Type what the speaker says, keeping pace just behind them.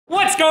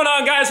going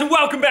on, guys, and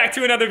welcome back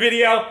to another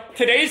video.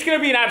 Today's gonna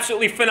be an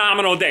absolutely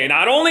phenomenal day.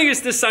 Not only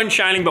is the sun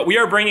shining, but we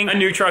are bringing a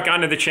new truck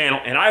onto the channel,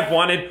 and I've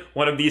wanted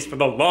one of these for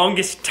the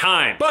longest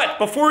time. But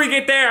before we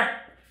get there,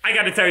 I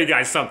gotta tell you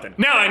guys something.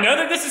 Now, I know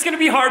that this is gonna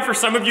be hard for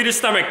some of you to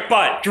stomach,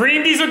 but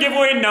Dream Diesel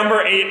giveaway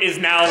number 8 is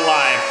now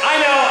live.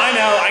 I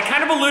know, I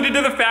kind of alluded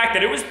to the fact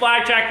that it was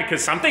blackjack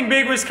because something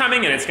big was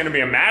coming and it's gonna be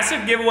a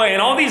massive giveaway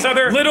and all these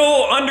other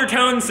little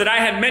undertones that I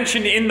had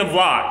mentioned in the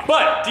vlog.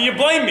 But do you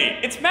blame me?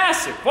 It's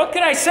massive. What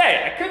could I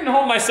say? I couldn't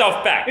hold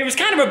myself back. It was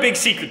kind of a big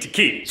secret to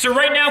keep. So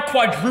right now,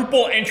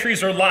 quadruple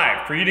entries are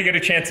live for you to get a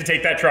chance to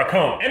take that truck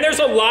home. And there's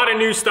a lot of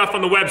new stuff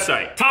on the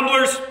website.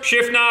 Tumblers,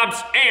 shift knobs,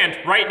 and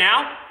right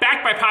now,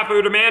 backed by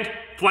popular demand,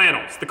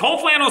 flannels. The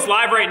cold flannel's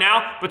live right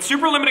now, but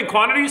super limited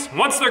quantities.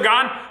 Once they're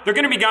gone, they're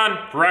gonna be gone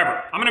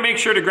forever. I'm gonna make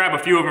sure to grab a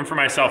few of them for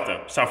myself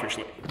though,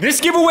 selfishly.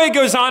 This giveaway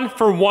goes on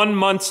for 1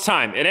 month's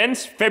time. It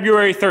ends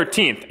February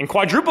 13th, and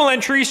quadruple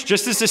entries,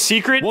 just as a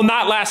secret, will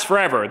not last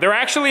forever. They're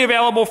actually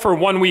available for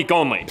 1 week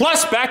only.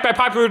 Plus, backed by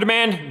popular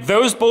demand,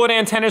 those bullet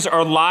antennas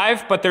are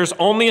live, but there's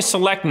only a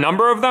select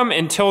number of them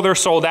until they're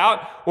sold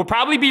out. We'll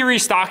probably be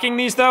restocking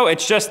these though.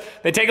 It's just,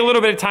 they take a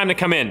little bit of time to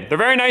come in. They're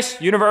very nice,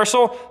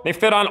 universal. They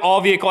fit on all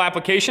vehicle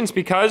applications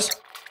because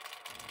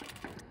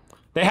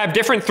they have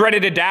different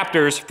threaded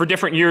adapters for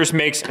different years,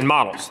 makes, and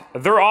models.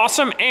 They're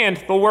awesome and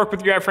they'll work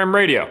with your FM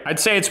radio. I'd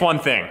say it's one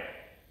thing.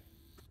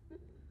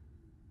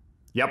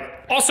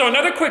 Yep. Also,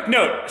 another quick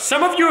note.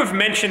 Some of you have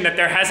mentioned that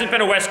there hasn't been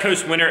a West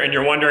Coast winner and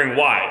you're wondering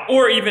why,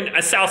 or even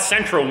a South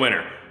Central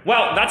winner.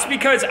 Well, that's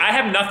because I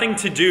have nothing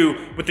to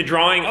do with the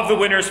drawing of the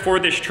winners for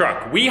this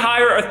truck. We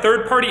hire a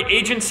third-party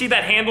agency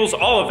that handles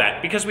all of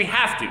that because we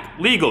have to,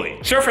 legally.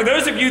 So for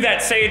those of you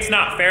that say it's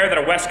not fair that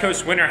a West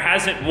Coast winner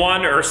hasn't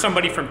won, or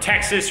somebody from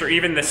Texas or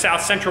even the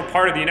South Central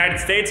part of the United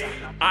States,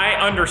 I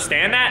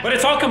understand that, but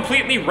it's all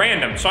completely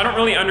random, so I don't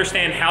really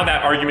understand how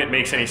that argument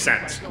makes any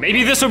sense.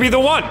 Maybe this will be the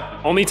one.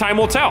 Only time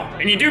will tell.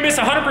 And you do miss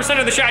 100%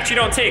 of the shots you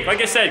don't take.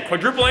 Like I said,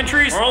 quadruple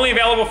entries are only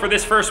available for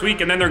this first week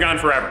and then they're gone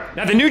forever.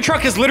 Now the new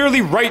truck is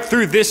literally right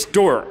through this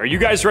door. Are you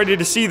guys ready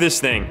to see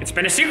this thing? It's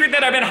been a secret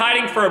that I've been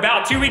hiding for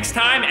about 2 weeks'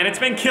 time, and it's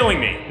been killing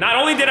me. Not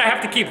only did I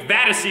have to keep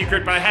that a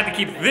secret, but I had to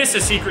keep this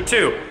a secret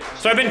too.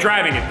 So I've been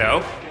driving it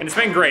though, and it's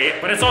been great,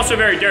 but it's also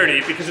very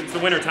dirty because it's the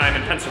winter time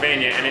in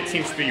Pennsylvania and it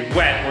seems to be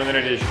wet more than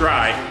it is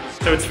dry,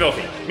 so it's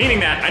filthy.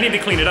 Meaning that I need to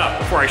clean it up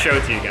before I show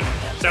it to you again.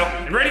 So,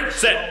 I'm ready,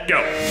 set, go.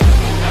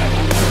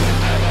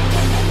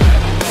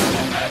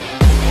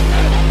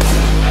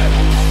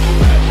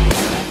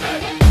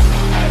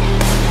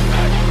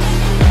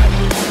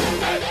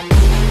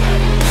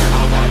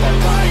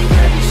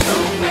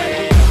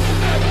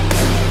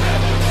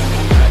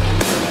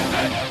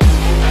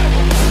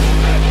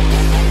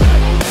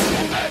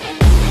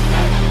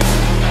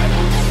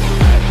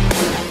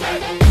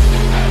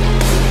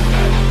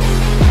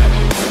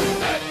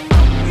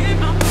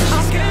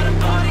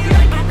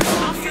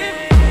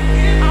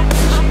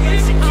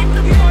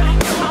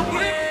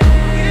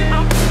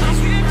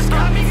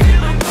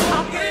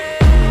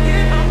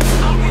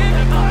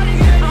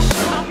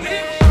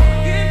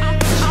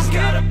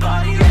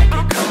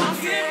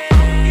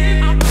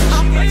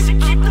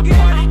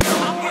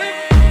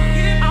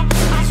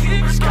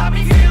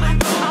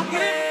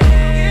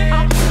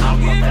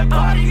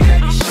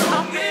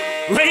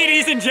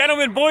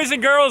 Gentlemen, boys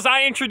and girls,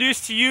 I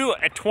introduce to you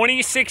a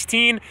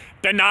 2016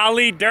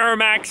 Denali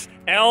DURTYMAX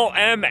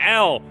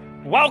LML.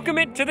 Welcome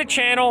it to the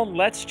channel.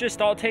 Let's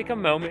just all take a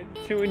moment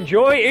to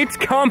enjoy its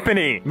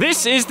company.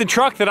 This is the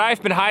truck that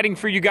I've been hiding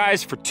for you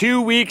guys for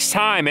 2 weeks'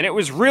 time, and it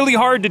was really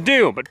hard to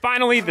do, but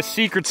finally the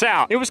secret's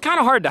out. It was kind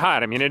of hard to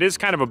hide. I mean, it is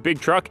kind of a big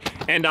truck,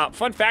 and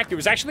fun fact, it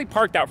was actually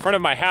parked out front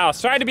of my house,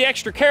 so I had to be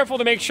extra careful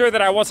to make sure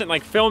that I wasn't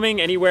like filming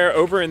anywhere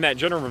over in that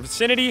general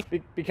vicinity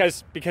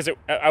because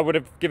I would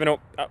have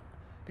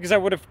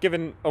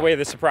given away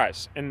the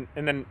surprise. And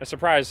then a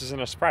surprise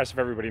isn't a surprise if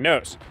everybody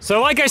knows.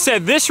 So like I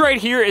said, this right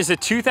here is a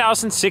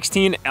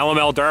 2016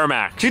 LML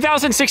DURTYMAX.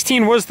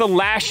 2016 was the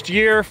last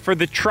year for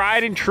the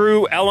tried and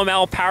true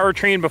LML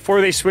powertrain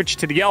before they switched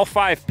to the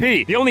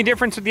L5P. The only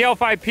difference with the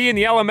L5P and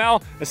the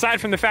LML,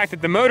 aside from the fact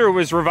that the motor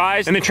was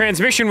revised and the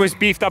transmission was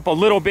beefed up a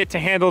little bit to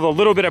handle the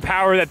little bit of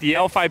power that the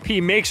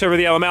L5P makes over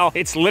the LML,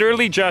 it's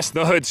literally just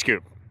the hood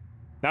scoop.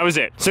 That was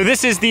it. So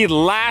this is the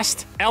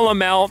last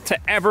LML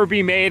to ever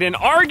be made, and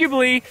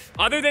arguably,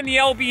 other than the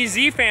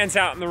LBZ fans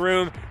out in the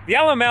room, the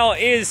LML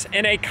is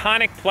an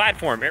iconic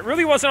platform. It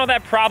really wasn't all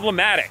that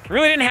problematic. It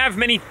really didn't have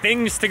many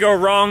things to go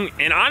wrong,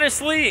 and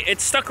honestly,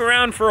 it stuck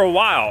around for a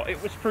while.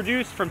 It was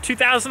produced from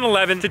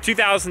 2011 to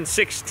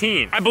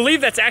 2016. I believe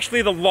that's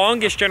actually the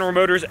longest General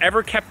Motors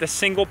ever kept a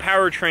single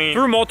powertrain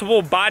through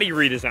multiple body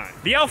redesign.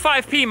 The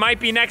L5P might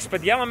be next,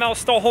 but the LML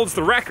still holds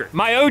the record.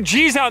 My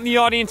OGs out in the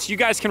audience, you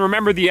guys can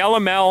remember the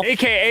LML,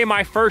 aka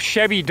my first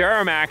Chevy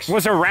DURTYMAX,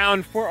 was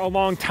around for a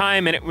long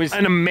time, and it was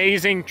an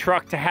amazing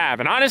truck to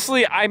have. And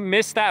honestly, I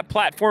miss that that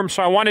platform,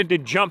 so I wanted to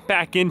jump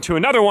back into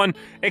another one,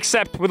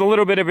 except with a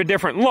little bit of a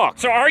different look.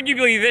 So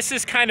arguably, this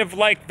is kind of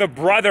like the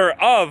brother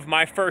of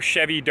my first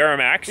Chevy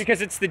DURTYMAX,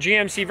 because it's the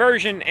GMC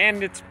version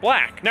and it's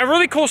black. Now,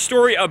 really cool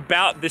story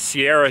about the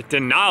Sierra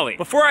Denali.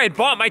 Before I had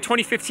bought my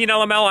 2015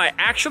 LML, I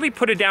actually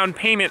put a down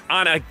payment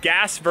on a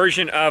gas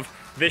version of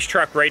this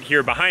truck right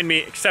here behind me,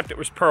 except it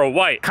was pearl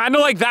white. Kind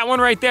of like that one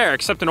right there,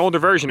 except an older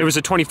version. It was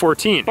a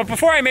 2014. But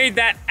before I made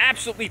that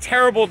absolutely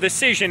terrible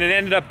decision and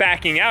ended up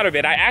backing out of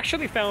it, I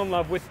actually fell in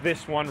love with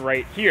this one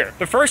right here.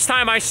 The first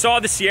time I saw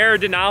the Sierra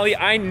Denali,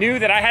 I knew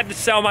that I had to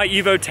sell my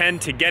Evo 10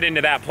 to get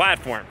into that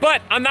platform.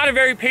 But I'm not a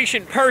very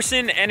patient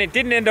person, and it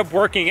didn't end up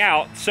working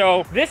out.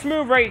 So this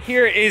move right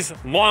here is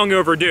long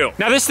overdue.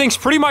 Now, this thing's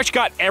pretty much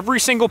got every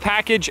single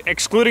package,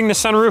 excluding the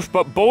sunroof,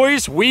 but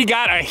boys, we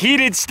got a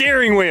heated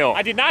steering wheel.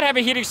 I did not have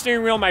a heated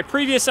steering wheel in my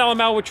previous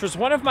LML, which was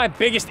one of my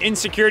biggest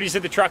insecurities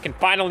of the truck, and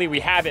finally we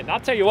have it. And I'll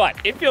tell you what,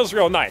 it feels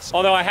real nice.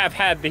 Although I have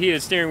had the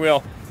heated steering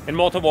wheel in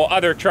multiple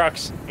other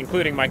trucks,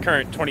 including my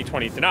current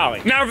 2020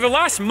 Denali. Now, over the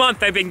last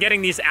month, I've been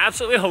getting these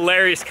absolutely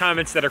hilarious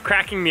comments that are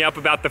cracking me up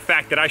about the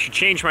fact that I should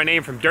change my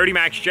name from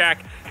DURTYMAX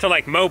Jack to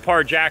like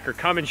Mopar Jack or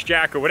Cummins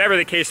Jack or whatever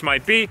the case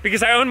might be,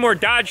 because I own more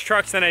Dodge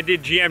trucks than I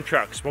did GM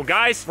trucks. Well,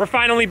 guys, we're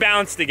finally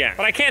balanced again.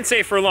 But I can't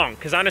say for long,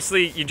 because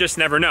honestly, you just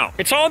never know.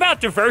 It's all about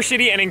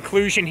diversity and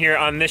inclusion here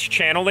on this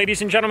channel,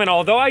 ladies and gentlemen.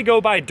 Although I go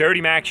by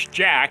DURTYMAX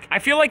Jack, I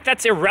feel like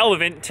that's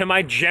irrelevant to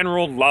my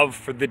general love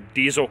for the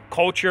diesel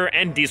culture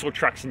and diesel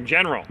trucks in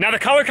general. Now, the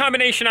color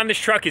combination on this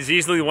truck is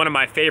easily one of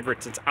my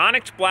favorites. It's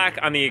onyx black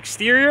on the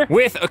exterior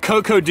with a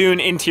cocoa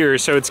dune interior.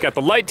 So it's got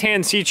the light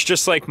tan seats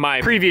just like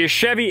my previous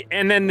Chevy,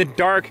 and then the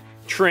dark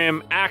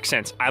trim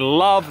accents. I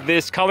love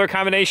this color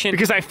combination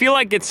because I feel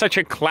like it's such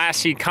a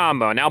classy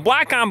combo. Now,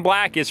 black on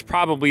black is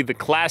probably the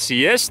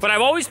classiest, but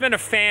I've always been a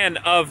fan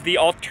of the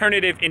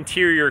alternative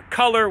interior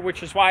color,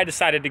 which is why I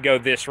decided to go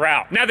this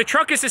route. Now, the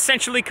truck is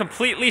essentially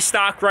completely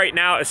stock right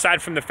now,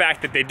 aside from the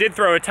fact that they did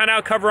throw a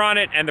tonneau cover on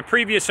it, and the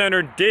previous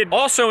owner did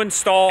also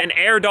install an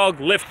AirDog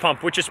lift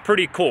pump, which is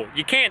pretty cool.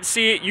 You can't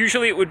see it.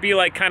 Usually it would be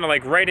like kind of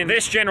like right in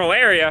this general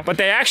area, but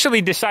they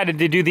actually decided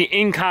to do the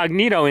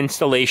incognito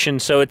installation,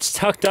 so it's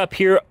tucked up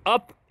here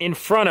up in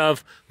front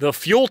of the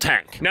fuel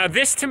tank. Now,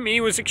 this to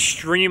me was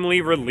extremely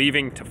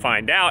relieving to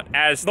find out,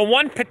 as the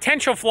one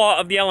potential flaw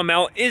of the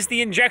LML is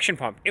the injection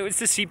pump. It was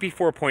the CP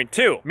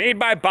 4.2, made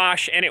by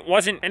Bosch, and it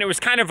was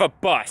kind of a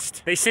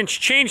bust. They since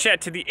changed that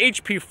to the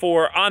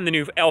HP4 on the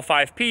new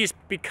L5Ps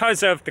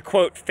because of the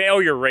quote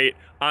failure rate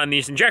on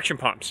these injection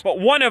pumps. But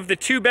one of the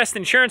two best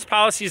insurance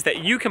policies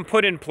that you can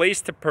put in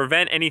place to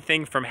prevent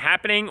anything from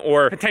happening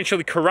or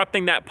potentially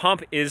corrupting that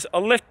pump is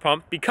a lift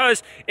pump,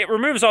 because it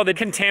removes all the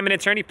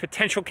contaminants or any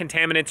potential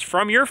contaminants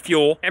from your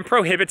fuel and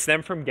prohibits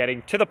them from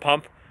getting to the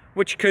pump,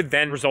 which could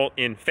then result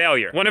in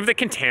failure. One of the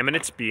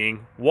contaminants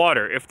being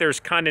water. If there's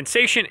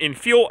condensation in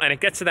fuel and it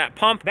gets to that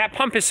pump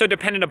is so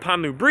dependent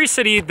upon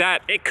lubricity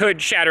that it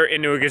could shatter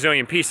into a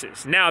gazillion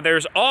pieces. Now,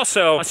 there's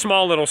also a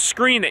small little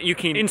screen that you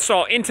can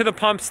install into the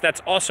pumps. That's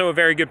also a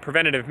very good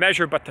preventative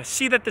measure, but to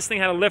see that this thing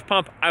had a lift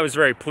pump, I was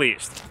very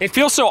pleased. It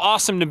feels so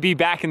awesome to be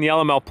back in the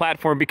LML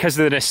platform because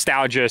of the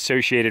nostalgia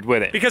associated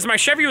with it. Because my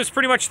Chevy was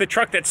pretty much the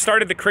truck that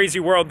started the crazy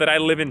world that I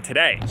live in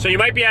today. So you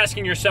might be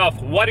asking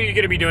yourself, what are you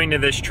gonna be doing to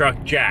this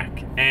truck, Jack?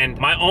 And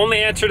my only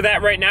answer to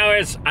that right now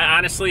is I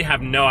honestly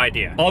have no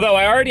idea. Although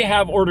I already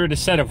have ordered a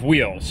set of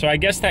wheels, so I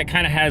guess that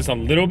kind of has a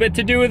little bit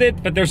to do with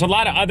it, but there's a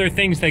lot of other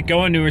things that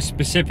go into a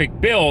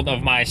specific build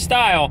of my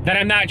style that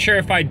I'm not sure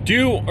if I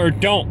do or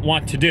don't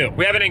want to do.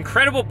 We have an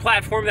incredible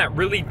platform that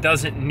really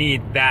doesn't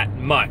need that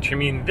much. I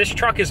mean, this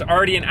truck is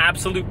already an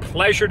absolute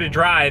pleasure to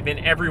drive in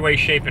every way,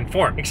 shape, and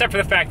form, except for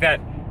the fact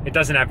that it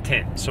doesn't have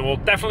tint. So we'll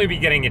definitely be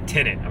getting it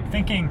tinted. I'm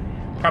thinking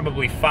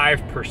probably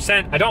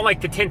 5%. I don't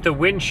like to tint the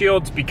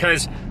windshields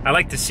because I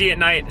like to see at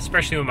night,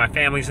 especially when my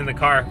family's in the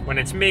car. When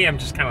it's me, I'm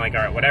just kind of like, all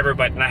right, whatever.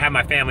 But when I have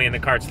my family in the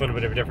car, it's a little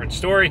bit of a different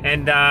story.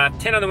 And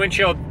tint on the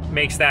windshield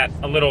makes that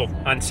a little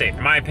unsafe,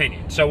 in my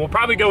opinion. So we'll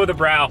probably go with a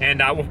brow,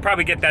 and we'll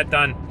probably get that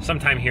done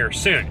sometime here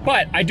soon.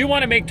 But I do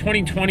want to make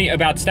 2020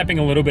 about stepping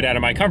a little bit out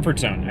of my comfort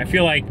zone. I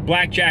feel like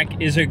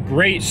Blackjack is a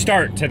great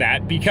start to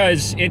that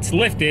because it's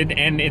lifted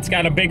and it's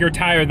got a bigger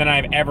tire than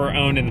I've ever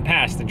owned in the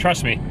past. And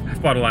trust me,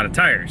 I've bought a lot of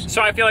tires.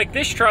 So I feel like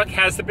this truck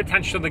has the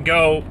potential to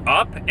go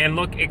up and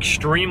look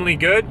extremely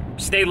good,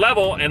 stay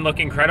level and look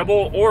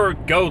incredible, or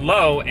go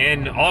low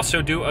and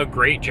also do a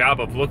great job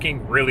of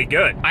looking really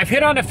good. I've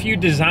hit on a few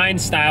design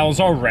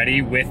styles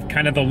already with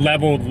kind of the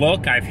leveled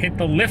look. I've hit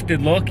the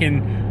lifted look,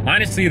 and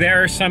honestly,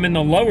 there are some in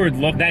the lowered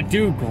look that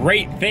do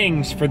great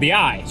things for the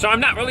eye. So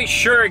I'm not really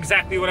sure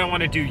exactly what I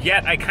want to do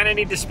yet. I kind of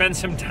need to spend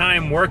some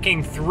time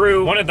working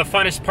through one of the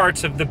funnest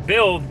parts of the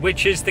build,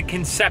 which is the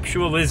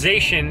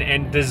conceptualization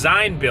and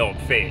design build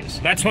phase.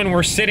 That's when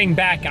we're sitting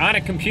back on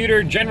a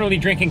computer, generally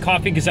drinking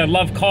coffee because I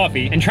love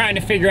coffee, and trying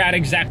to figure out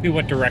exactly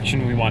what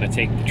direction we want to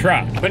take the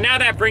truck. But now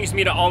that brings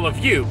me to all of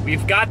you.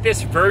 We've got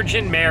this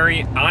Virgin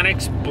Mary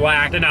Onyx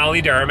Black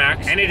Denali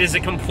DURTYMAX, and it is a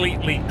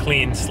completely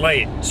clean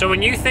slate. So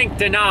when you think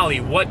Denali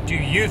Denali, what do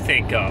you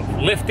think of?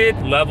 Lifted,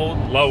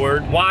 leveled,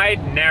 lowered,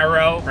 wide,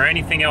 narrow, or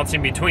anything else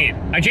in between?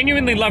 I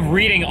genuinely love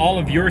reading all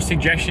of your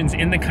suggestions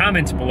in the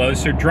comments below,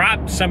 so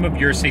drop some of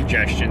your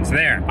suggestions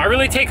there. I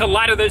really take a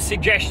lot of those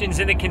suggestions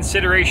into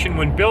consideration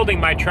when building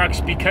my trucks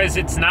because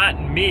it's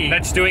not me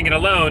that's doing it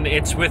alone,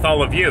 it's with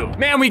all of you.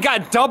 Man, we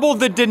got double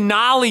the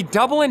Denali,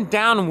 doubling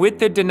down with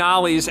the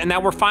Denalis, and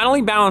now we're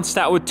finally balanced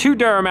out with 2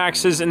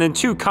 DURTYMAXes and then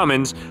 2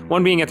 Cummins,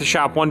 one being at the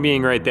shop, one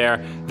being right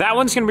there. That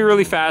one's gonna be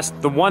really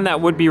fast. The one that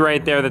would be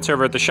right there that's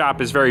over at the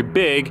shop is very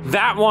big.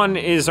 That one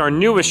is our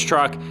newest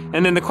truck,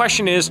 and then the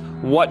question is,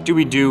 what do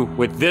we do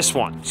with this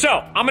one?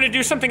 So, I'm gonna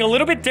do something a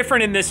little bit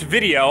different in this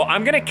video.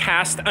 I'm gonna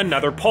cast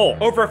another poll.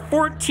 Over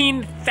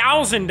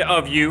 14,000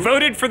 of you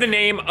voted for the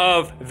name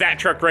of that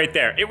truck right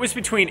there. It was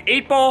between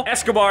 8-Ball,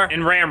 Escobar,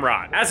 and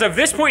Ramrod. As of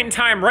this point in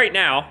time right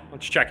now,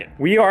 let's check it.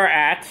 We are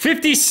at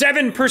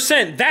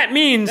 57%. That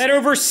means that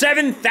over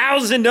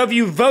 7,000 of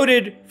you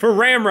voted for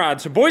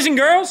Ramrod. So boys and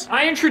girls,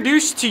 I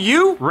introduce to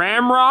you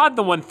Ramrod,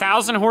 the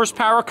 1,000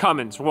 horsepower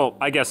Cummins. Well,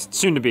 I guess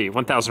soon to be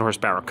 1,000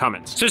 horsepower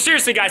Cummins. So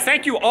seriously guys,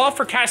 thank you all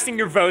for casting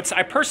your votes.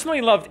 I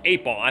personally loved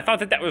 8-Ball. I thought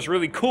that that was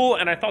really cool,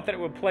 and I thought that it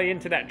would play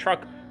into that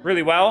truck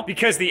really well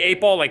because the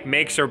 8-Ball like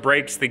makes or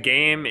breaks the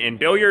game in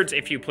billiards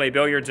if you play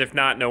billiards. If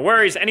not, no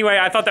worries. Anyway,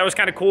 I thought that was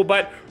kind of cool,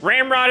 but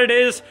Ramrod it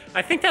is.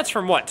 I think that's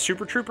from what,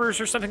 Super Troopers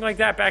or something like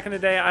that back in the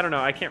day? I don't know,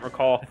 I can't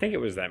recall. I think it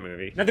was that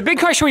movie. Now the big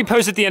question we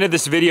pose at the end of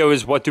this video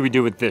is, what do we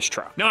do with this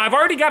truck? Now I've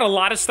already got a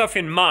lot of stuff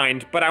in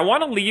mind, but I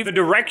want to leave the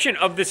direction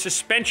of the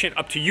suspension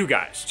up to you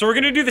guys. So we're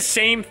gonna do the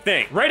same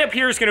thing. Right up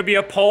here is gonna be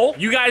a poll.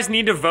 You guys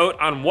need to vote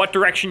on what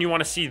direction you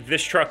want to see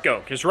this truck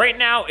go, because right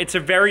now it's a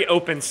very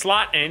open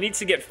slot and it needs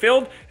to get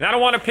filled, and I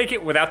don't want to pick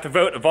it without the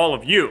vote of all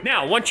of you.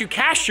 Now, once you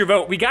cast your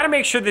vote, we got to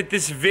make sure that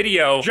this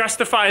video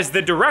justifies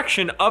the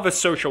direction of a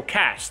social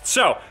cast.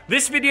 So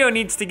this video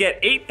needs to get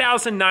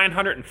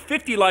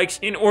 8,950 likes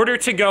in order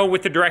to go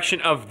with the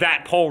direction of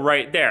that poll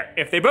right there.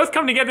 If they both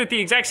come together at the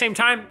exact same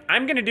time,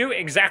 I'm gonna do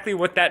exactly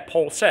what that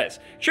poll says.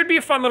 Should be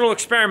a fun little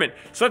experiment,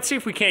 so let's see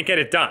if we can't get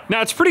it done.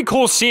 Now, it's pretty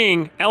cool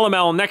seeing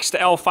LML next to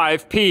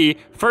L5P,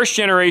 first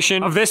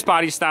generation of this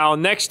body style,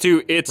 next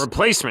to its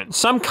replacement.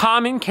 Some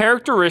common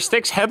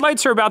characteristics: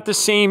 headlights are about the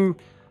same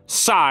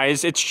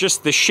size, it's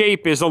just the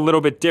shape is a little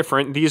bit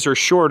different. These are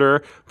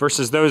shorter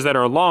versus those that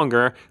are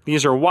longer.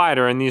 These are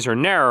wider and these are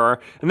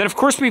narrower. And then of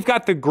course we've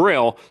got the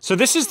grille. So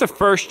this is the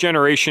first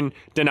generation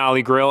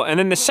Denali grille, and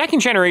then the second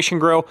generation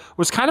grille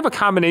was kind of a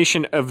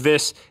combination of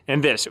this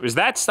and this. It was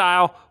that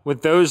style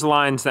with those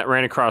lines that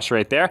ran across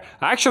right there.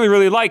 I actually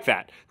really like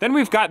that. Then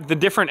we've got the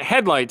different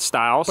headlight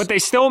styles, but they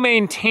still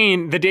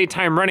maintain the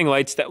daytime running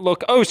lights that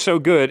look oh so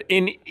good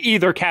in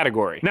either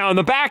category. Now on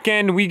the back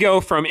end, we go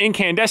from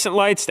incandescent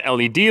lights to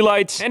LED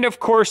lights, and of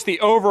course the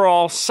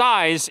overall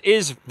size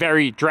is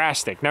very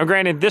drastic. Now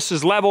granted, this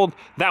is leveled,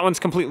 that one's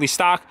completely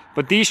stock,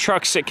 but these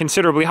trucks sit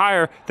considerably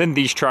higher than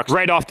these trucks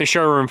right off the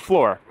showroom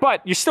floor.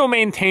 But you still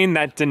maintain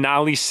that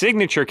Denali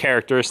signature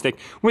characteristic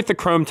with the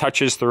chrome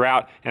touches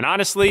throughout, and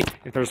honestly,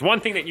 if there's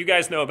one thing that you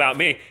guys know about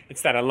me,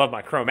 it's that I love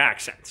my chrome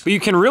accents. But you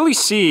can really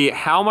see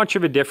how much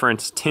of a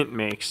difference tint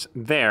makes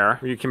there,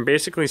 where you can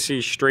basically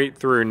see straight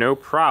through no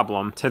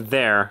problem, to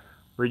there,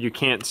 where you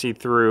can't see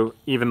through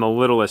even the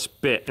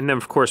littlest bit. And then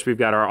of course we've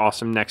got our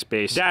awesome next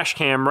base dash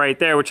cam right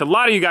there, which a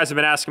lot of you guys have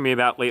been asking me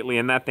about lately,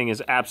 and that thing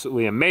is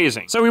absolutely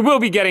amazing. So we will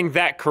be getting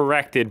that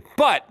corrected,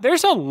 but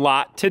there's a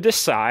lot to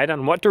decide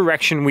on what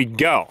direction we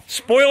go.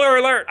 Spoiler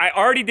alert, I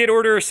already did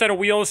order a set of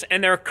wheels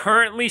and they're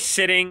currently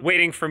sitting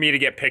waiting for me to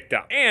get picked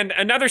up. And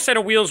another set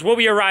of wheels will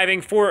be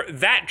arriving for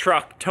that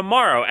truck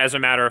tomorrow, as a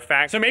matter of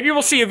fact. So maybe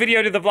we'll see a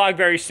video to the vlog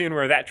very soon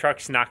where that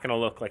truck's not gonna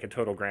look like a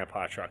total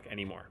grandpa truck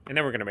anymore. And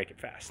then we're gonna make it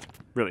fast.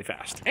 Really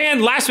fast.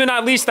 And last but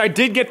not least, I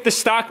did get the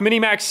stock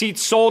Minimax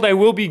seats sold. I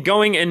will be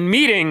going and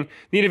meeting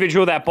the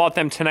individual that bought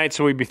them tonight,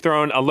 so we'll be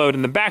throwing a load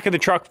in the back of the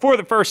truck for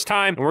the first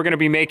time, and we're gonna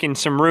be making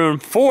some room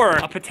for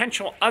a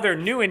potential other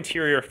new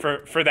interior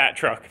for that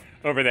truck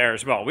over there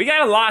as well. We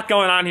got a lot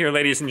going on here,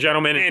 ladies and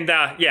gentlemen, and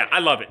yeah, I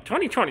love it.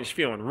 2020 is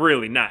feeling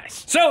really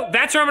nice. So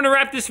that's where I'm gonna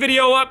wrap this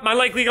video up. My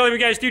likely goal, you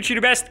guys do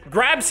your best.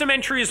 Grab some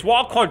entries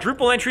while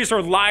quadruple entries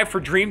are live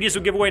for Dream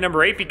Diesel giveaway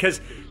number 8, because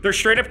they're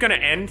straight up gonna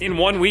end in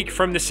 1 week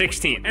from the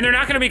 16th, and they're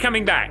not gonna be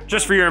coming back,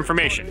 just for your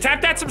information.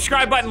 Tap that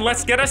subscribe button.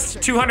 Let's get us to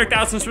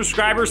 200,000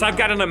 subscribers. I've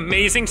got an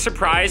amazing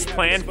surprise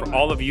planned for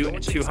all of you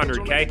at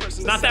 200K.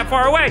 It's not that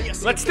far away.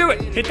 Let's do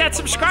it. Hit that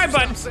subscribe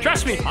button.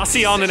 Trust me, I'll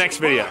see y'all in the next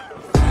video.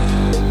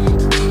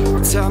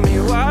 Tell me,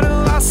 why do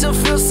I still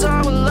feel so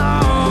alive?